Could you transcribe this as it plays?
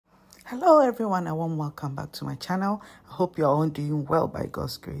Hello everyone, a warm welcome back to my channel. I hope you're all doing well by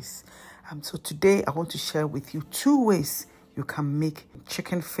God's grace. So today I want to share with you 2 ways you can make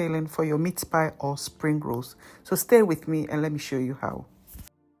chicken filling for your meat pie or spring rolls. So stay with me and let me show you how.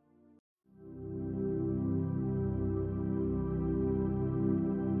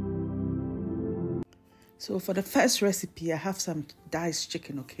 So for the first recipe, I have some diced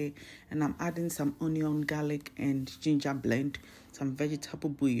chicken, okay? And I'm adding some onion, garlic, and ginger blend, some vegetable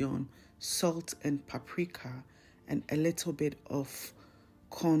bouillon, salt and paprika, and a little bit of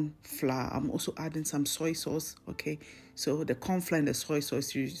corn flour. I'm also adding some soy sauce, okay? So the corn flour and the soy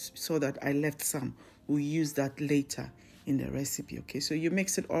sauce, you saw that I left some. We'll use that later in the recipe, okay? So you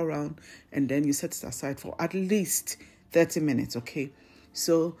mix it all around and then you set it aside for at least 30 minutes, okay?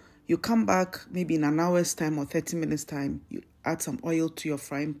 So you come back maybe in an hour's time or 30 minutes time, you add some oil to your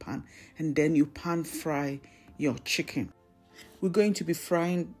frying pan and then you pan fry your chicken. We're going to be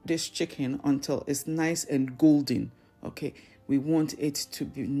frying this chicken until it's nice and golden, okay? We want it to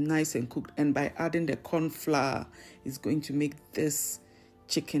be nice and cooked, and by adding the corn flour, it's going to make this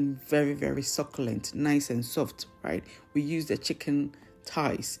chicken very, very succulent, nice and soft, right? We use the chicken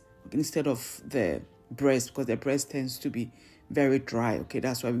thighs instead of the breast because the breast tends to be very dry, okay?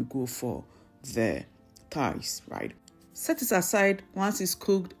 That's why we go for the thighs, right? Set it aside. Once it's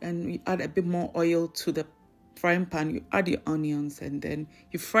cooked and we add a bit more oil to the frying pan, you add your onions and then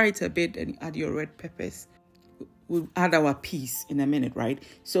you fry it a bit and you add your red peppers. We'll add our peas in a minute, right?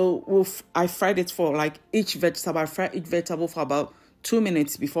 So I fried it for like each vegetable. I fry each vegetable for about 2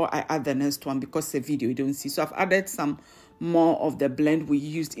 minutes before I add the next one because the video you don't see. So I've added some more of the blend we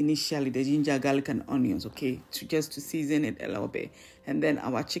used initially, the ginger, garlic, and onions, okay, to season it a little bit. And then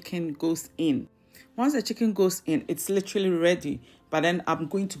our chicken goes in. Once the chicken goes in, it's literally ready. But then I'm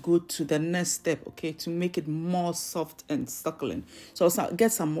going to go to the next step, okay, to make it more soft and succulent. So I'll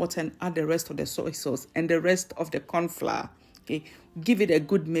get some water and add the rest of the soy sauce and the rest of the corn flour, okay. Give it a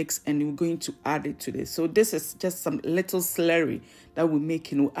good mix and we're going to add it to this. So this is just some little slurry that we're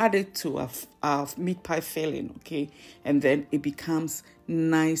making. We'll add it to our meat pie filling, okay, and then it becomes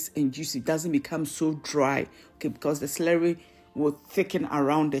nice and juicy. It doesn't become so dry, okay, because the slurry will thicken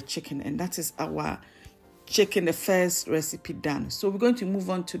around the chicken, and that is our chicken, the first recipe done. So we're going to move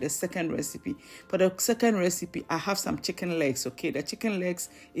on to the second recipe. For the second recipe, I have some chicken legs, okay. The chicken legs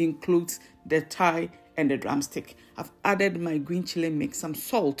includes the thigh and the drumstick. I've added my green chili mix, some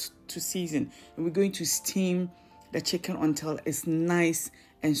salt to season, and we're going to steam the chicken until it's nice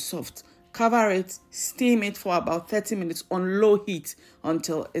and soft. Cover it, steam it for about 30 minutes on low heat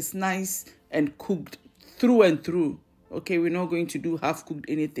until it's nice and cooked through and through. Okay, we're not going to do half-cooked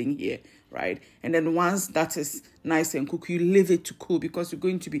anything here, right? And then once that is nice and cooked, you leave it to cool because you're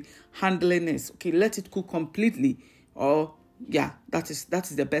going to be handling this. Okay, let it cook completely, or yeah, that is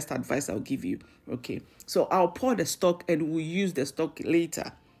the best advice I'll give you. Okay, so I'll pour the stock and we'll use the stock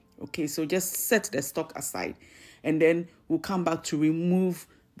later. Okay, so just set the stock aside and then we'll come back to remove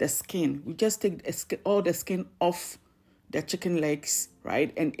the skin. We just take all the skin off the chicken legs,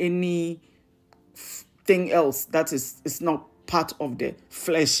 right? And any thing else that is not part of the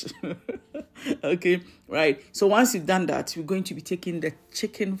flesh. Okay, right? So once you've done that, you're going to be taking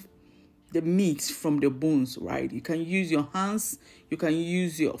the meat from the bones, right? You can use your hands, you can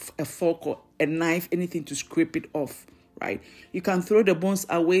use a fork or a knife, anything to scrape it off, right? You can throw the bones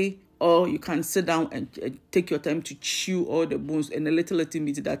away, or you can sit down and take your time to chew all the bones and the little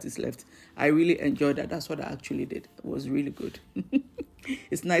meat that is left. I really enjoyed that. That's what I actually did. It was really good.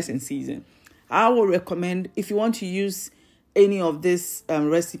 It's nice and seasoned. I will recommend, if you want to use any of this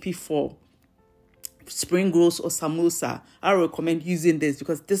recipe for spring rolls or samosa, I recommend using this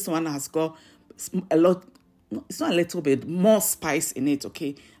because this one has got a lot, it's not a little bit, more spice in it,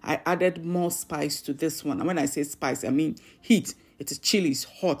 okay? I added more spice to this one. And when I say spice, I mean heat. It's chili, it's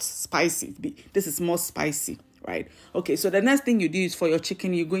hot, spicy. This is more spicy, right? Okay, so the next thing you do is for your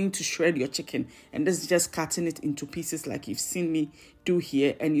chicken, you're going to shred your chicken. And this is just cutting it into pieces like you've seen me do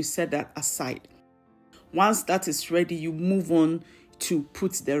here. And you set that aside. Once that is ready, you move on to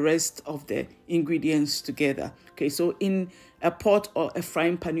put the rest of the ingredients together. Okay, so in a pot or a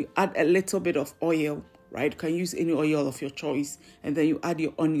frying pan, you add a little bit of oil, right? You can use any oil of your choice. And then you add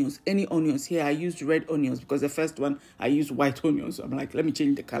your onions. Any onions here, I used red onions because the first one, I used white onions. So I'm like, let me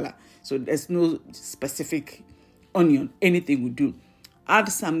change the color. So there's no specific onion. Anything will do. Add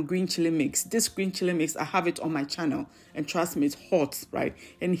some green chili mix. This green chili mix, I have it on my channel. And trust me, it's hot, right?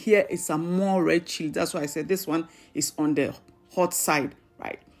 And here is some more red chili. That's why I said this one is on the hot side,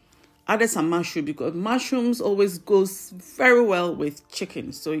 right? Added some mushroom because mushrooms always goes very well with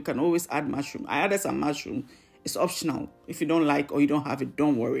chicken. So you can always add mushroom. I added some mushroom It's optional. If you don't like or you don't have it,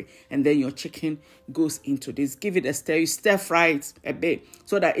 don't worry. And then your chicken goes into this. Give it a stir. You stir fry it a bit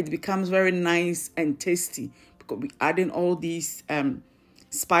so that it becomes very nice and tasty, because we're adding all these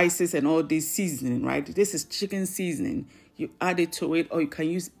spices and all this seasoning, right? This is chicken seasoning. You add it to it, or you can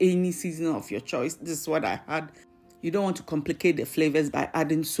use any seasoning of your choice. This is what I had. You don't want to complicate the flavors by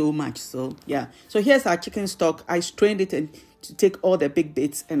adding so much. So yeah. So here's our chicken stock. I strained it and to take all the big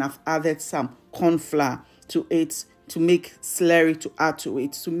bits, and I've added some corn flour to it to make slurry to add to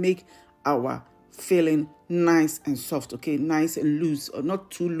it to make our filling nice and soft. Okay, nice and loose, or not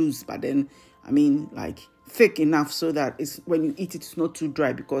too loose, but then like thick enough so that it's when you eat it, it's not too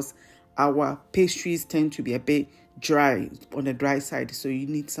dry, because our pastries tend to be a bit dry on the dry side. So you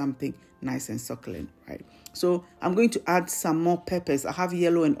need something nice and succulent, right? So I'm going to add some more peppers. I have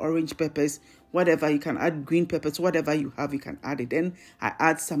yellow and orange peppers, whatever. You can add green peppers, whatever you have, you can add it. Then I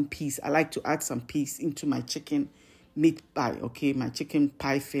add some peas. I like to add some peas into my chicken meat pie, okay, my chicken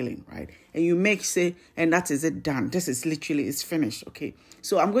pie filling, right? And you mix it, and that is it, done. This is literally, it's finished, okay?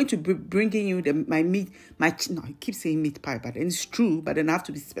 So I'm going to be bringing you I keep saying meat pie, but it's true, but then I have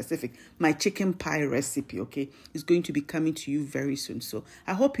to be specific. My chicken pie recipe, okay, is going to be coming to you very soon. So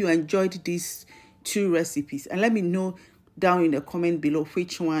I hope you enjoyed these 2 recipes, and let me know down in the comment below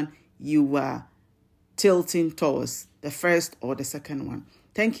which one you were tilting towards, the first or the second one.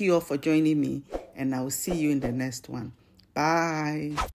 Thank you all for joining me, and I will see you in the next one. Bye.